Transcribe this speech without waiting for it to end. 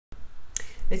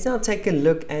Let's now take a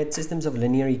look at systems of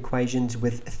linear equations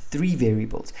with three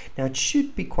variables. Now it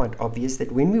should be quite obvious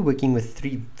that when we're working with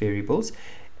three variables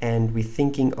and we're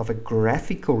thinking of a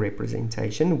graphical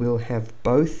representation, we'll have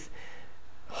both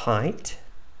height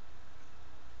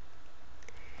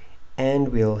and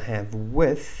we'll have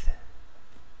width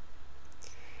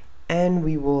and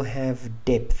we will have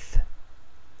depth.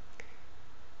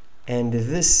 And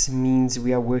this means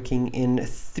we are working in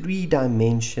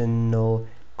three-dimensional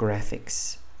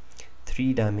graphics.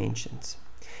 3 dimensions.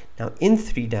 Now in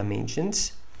 3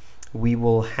 dimensions we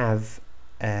will have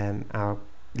our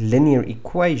linear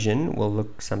equation will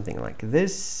look something like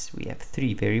this. We have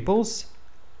 3 variables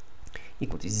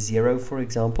equal to 0, for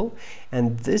example,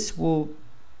 and this will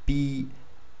be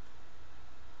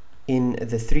in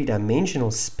the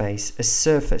 3-dimensional space a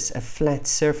surface, a flat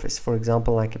surface, for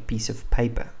example like a piece of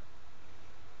paper.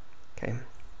 Okay,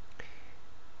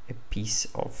 a piece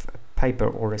of paper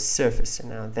or a surface, and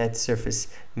now that surface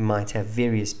might have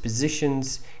various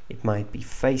positions. It might be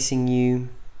facing you,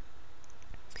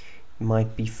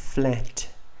 might be flat.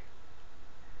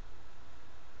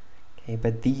 Okay,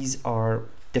 but these are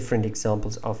different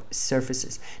examples of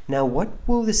surfaces. Now what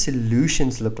will the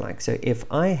solutions look like? So if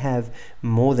I have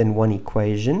more than one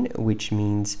equation, which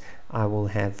means I will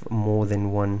have more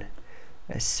than one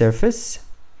surface,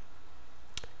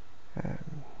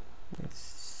 let's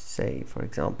say for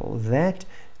example that,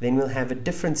 then we'll have a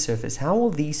different surface. How will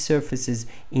these surfaces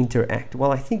interact?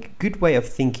 Well, I think a good way of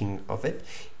thinking of it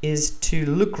is to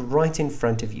look right in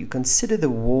front of you. Consider the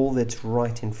wall that's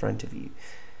right in front of you.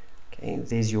 Okay,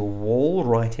 there's your wall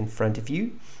right in front of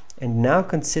you, and now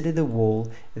consider the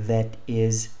wall that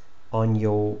is on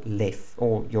your left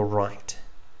or your right.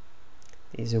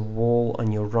 There's a wall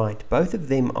on your right. Both of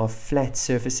them are flat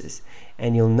surfaces,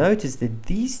 and you'll notice that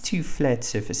these two flat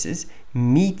surfaces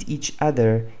meet each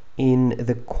other in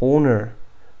the corner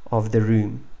of the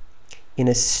room in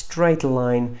a straight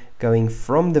line going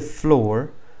from the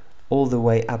floor all the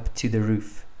way up to the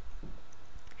roof.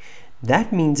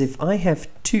 That means if I have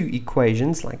two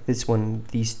equations like this one,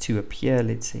 these two up here,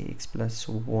 let's say x plus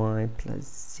y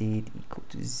plus z equal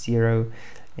to 0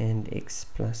 and x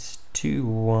plus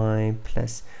 2y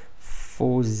plus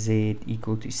 4z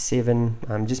equal to 7.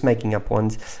 I'm just making up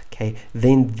ones. Okay,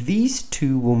 then these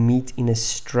two will meet in a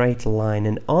straight line,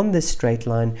 and on this straight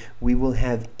line we will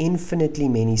have infinitely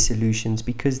many solutions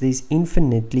because there's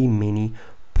infinitely many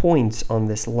points on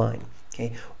this line.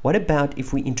 Okay, what about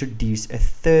if we introduce a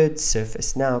third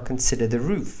surface? Now consider the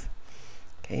roof.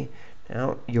 Okay,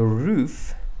 now your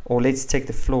roof, or let's take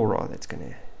the floor rather, it's going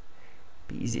to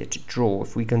be easier to draw.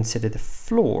 If we consider the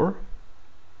floor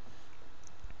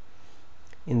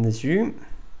in this room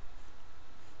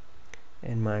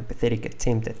and my pathetic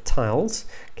attempt at tiles,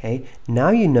 okay, now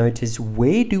you notice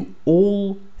where do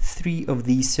all three of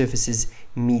these surfaces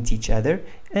meet each other,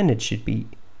 and it should be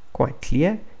quite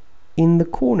clear, in the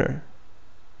corner.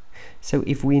 So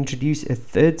if we introduce a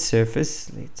third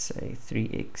surface, let's say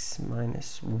 3x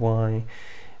minus y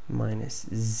minus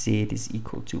z is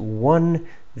equal to 1,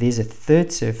 there's a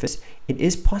third surface. It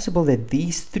is possible that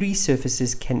these three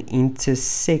surfaces can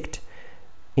intersect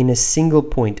in a single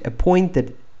point, a point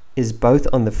that is both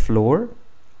on the floor,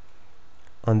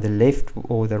 on the left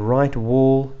or the right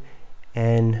wall,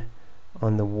 and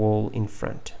on the wall in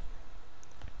front.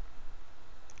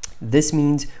 This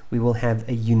means we will have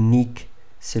a unique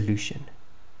solution,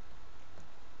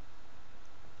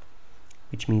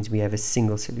 which means we have a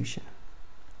single solution.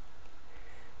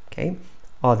 Okay,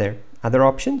 are there other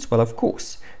options? Well, of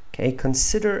course. Okay,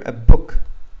 consider a book.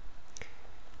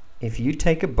 If you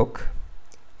take a book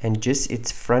and just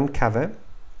its front cover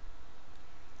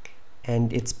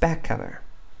and its back cover,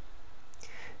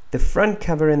 the front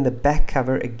cover and the back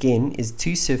cover again is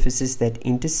two surfaces that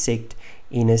intersect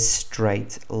in a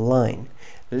straight line.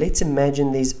 Let's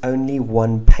imagine there's only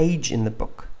one page in the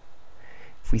book.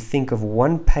 If we think of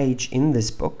one page in this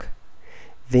book,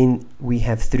 then we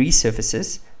have three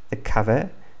surfaces, the cover,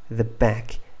 the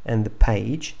back, and the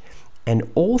page,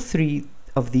 and all three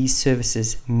of these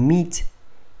surfaces meet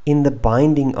in the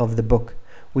binding of the book,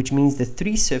 which means the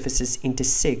three surfaces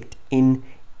intersect in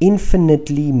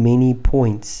infinitely many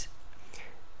points.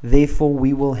 Therefore,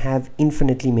 we will have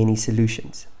infinitely many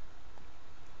solutions.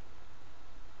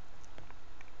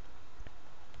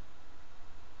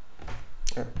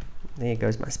 Oh, there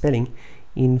goes my spelling.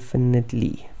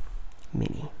 Infinitely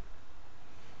many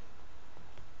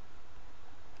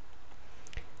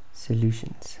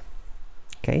solutions.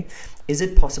 Okay, is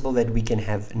it possible that we can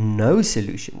have no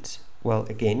solutions? Well,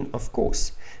 again, of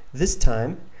course. This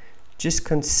time, just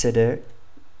consider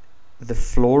the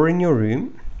floor in your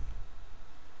room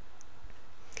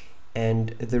and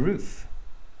the roof.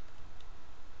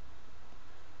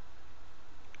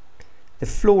 The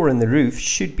floor and the roof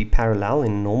should be parallel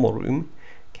in a normal room,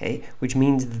 okay, which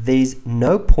means there's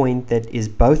no point that is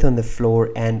both on the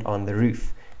floor and on the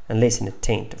roof, unless in a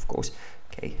tent, of course,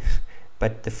 okay.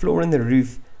 But the floor and the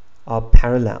roof are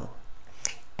parallel,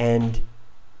 and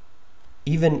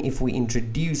even if we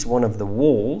introduce one of the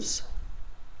walls,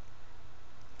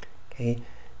 okay,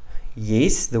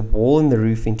 yes, the wall and the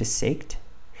roof intersect,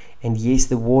 and yes,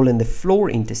 the wall and the floor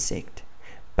intersect,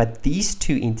 but these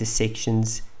two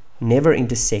intersections never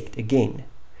intersect again,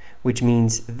 which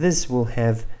means this will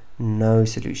have no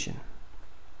solution.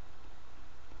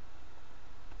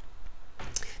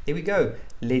 There we go.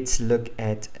 Let's look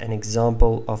at an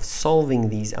example of solving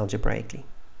these algebraically.